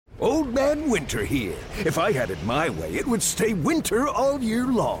Old Man Winter here. If I had it my way, it would stay winter all year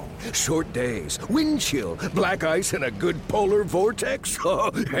long. Short days, wind chill, black ice, and a good polar vortex.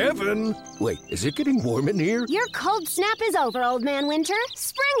 Oh, heaven! Wait, is it getting warm in here? Your cold snap is over, Old Man Winter.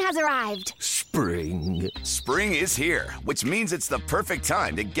 Spring has arrived. Spring. Spring is here, which means it's the perfect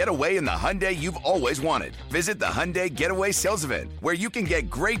time to get away in the Hyundai you've always wanted. Visit the Hyundai Getaway Sales Event, where you can get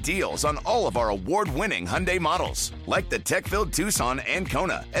great deals on all of our award-winning Hyundai models, like the tech-filled Tucson and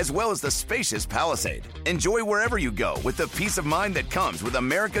Kona, as well as the spacious Palisade. Enjoy wherever you go with the peace of mind that comes with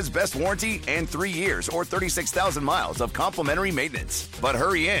America's best warranty and 3 years or 36,000 miles of complimentary maintenance. But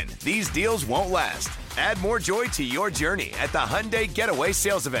hurry in, these deals won't last. Add more joy to your journey at the Hyundai Getaway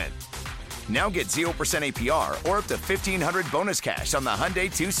Sales Event. Now get 0% APR or up to $1,500 bonus cash on the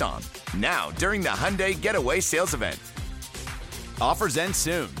Hyundai Tucson. Now, during the Hyundai Getaway Sales Event. Offers end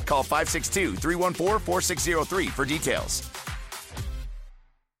soon. Call 562-314-4603 for details.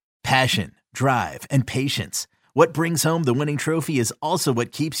 Passion, drive, and patience. What brings home the winning trophy is also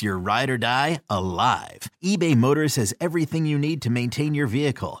what keeps your ride or die alive. eBay Motors has everything you need to maintain your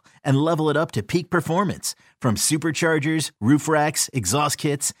vehicle and level it up to peak performance. From superchargers, roof racks, exhaust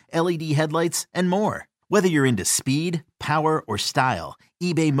kits, LED headlights, and more. Whether you're into speed, power, or style,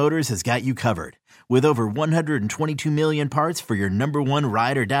 eBay Motors has got you covered. With over 122 million parts for your number one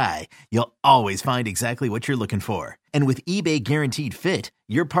ride or die, you'll always find exactly what you're looking for. And with eBay Guaranteed Fit,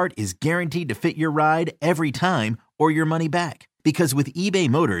 your part is guaranteed to fit your ride every time or your money back. Because with eBay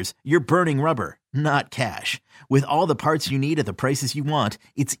Motors, you're burning rubber, not cash. With all the parts you need at the prices you want,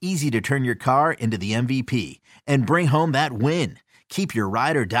 it's easy to turn your car into the MVP and bring home that win. Keep your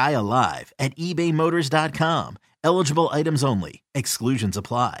ride or die alive at ebaymotors.com. Eligible items only. Exclusions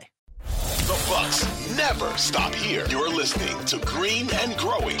apply. The Bucks never stop here. You're listening to Green and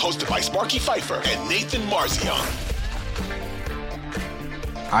Growing, hosted by Sparky Pfeiffer and Nathan Marzion.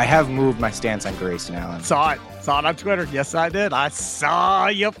 I have moved my stance on Grayson Allen. Saw it on Twitter. Yes, I did. I saw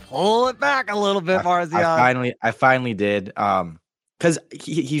you pull it back a little bit, Marzion. I finally did. Because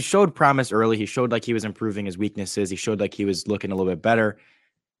he showed promise early. He showed like he was improving his weaknesses. He showed like he was looking a little bit better.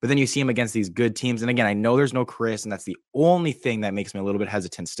 But then you see him against these good teams. And again, I know there's no Chris, and that's the only thing that makes me a little bit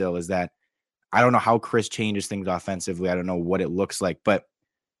hesitant still, is that I don't know how Chris changes things offensively. I don't know what it looks like. But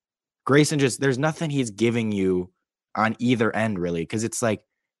Grayson there's nothing he's giving you on either end, really, because it's like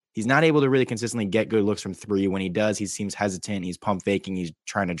he's not able to really consistently get good looks from three. When he does, he seems hesitant. He's pump faking. He's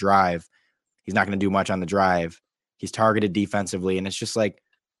trying to drive. He's not going to do much on the drive. He's targeted defensively. And it's just like,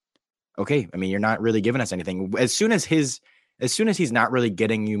 okay, I mean, you're not really giving us anything. As soon as he's not really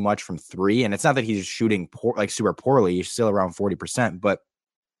getting you much from three, and it's not that he's shooting super poorly, he's still around 40%, but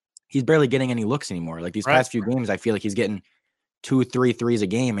he's barely getting any looks anymore. Like these past few games, I feel like he's getting 2-3 threes a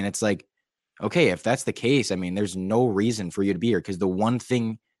game. And it's like, okay, if that's the case, I mean, there's no reason for you to be here, because the one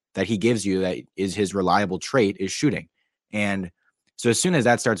thing that he gives you that is his reliable trait is shooting. And so as soon as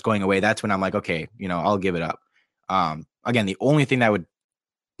that starts going away, that's when I'm like, okay, I'll give it up. Again, the only thing that would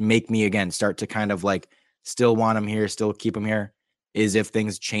make me again start to kind of like still want him here, still keep him here, is if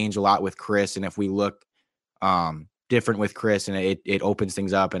things change a lot with Chris, and if we look different with Chris, and it opens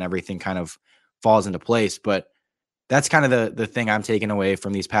things up and everything kind of falls into place. But that's kind of the thing I'm taking away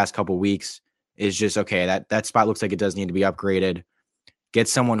from these past couple weeks, is just, okay, that spot looks like it does need to be upgraded. Get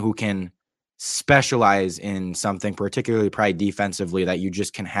someone who can specialize in something, particularly probably defensively, that you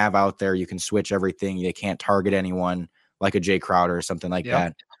just can have out there. You can switch everything. They can't target anyone, like a Jay Crowder or something like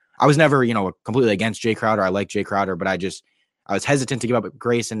that. I was never, completely against Jay Crowder. I like Jay Crowder, but I was hesitant to give up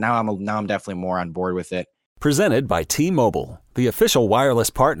Grace, and now I'm definitely more on board with it. Presented by T-Mobile, the official wireless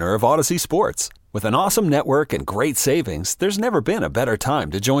partner of Odyssey Sports. With an awesome network and great savings, there's never been a better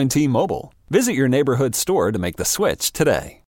time to join T-Mobile. Visit your neighborhood store to make the switch today.